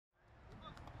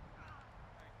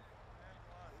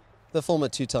The former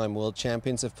two-time world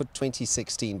champions have put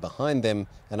 2016 behind them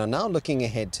and are now looking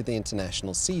ahead to the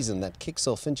international season that kicks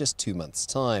off in just 2 months'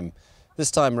 time.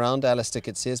 This time round, Allister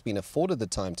Coetzee has been afforded the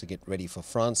time to get ready for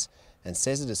France and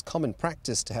says it is common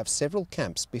practice to have several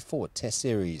camps before Test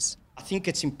series. I think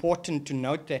it's important to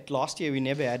note that last year we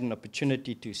never had an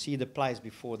opportunity to see the players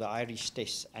before the Irish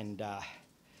Test, and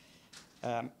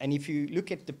if you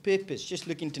look at the purpose, just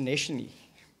look internationally,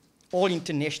 all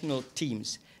international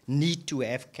teams need to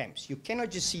have camps. You cannot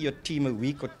just see your team a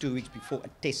week or 2 weeks before a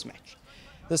Test match.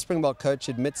 The Springbok coach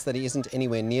admits that he isn't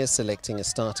anywhere near selecting a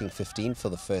starting 15 for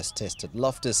the first Test at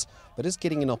Loftus, but is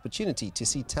getting an opportunity to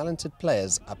see talented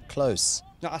players up close.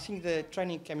 No, I think the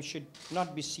training camp should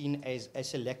not be seen as a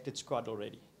selected squad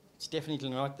already. It's definitely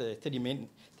not the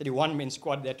 31-man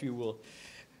squad that we will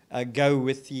go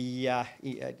with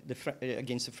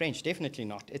against the French. Definitely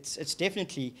not. It's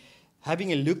definitely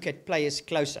having a look at players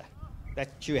closer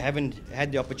that you haven't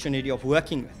had the opportunity of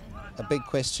working with. A big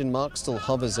question mark still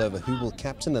hovers over who will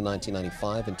captain the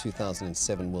 1995 and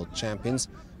 2007 world champions,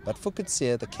 but for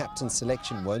Coetzee, the captain's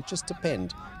selection won't just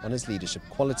depend on his leadership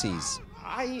qualities.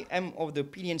 I am of the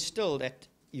opinion still that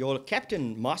your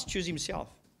captain must choose himself.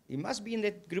 He must be in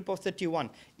that group of 31,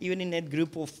 even in that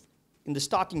group of in the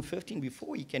starting 15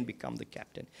 before he can become the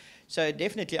captain. So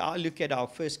definitely I'll look at our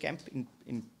first camp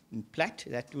in Platt.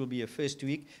 That will be a first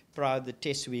week prior to the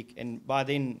Test week, and by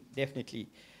then definitely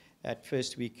at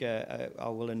first week I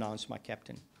will announce my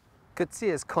captain.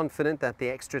 Coetzee is confident that the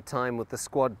extra time with the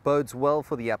squad bodes well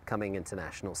for the upcoming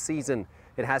international season.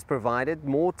 It has provided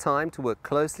more time to work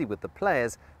closely with the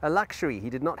players, a luxury he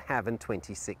did not have in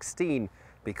 2016,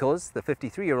 because the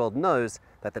 53-year-old knows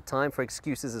that the time for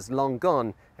excuses is long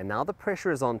gone and now the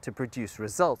pressure is on to produce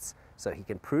results so he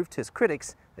can prove to his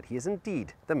critics that he is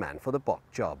indeed the man for the Bok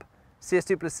job. CS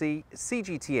Du Plessis,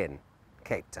 CGTN,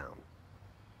 Cape Town.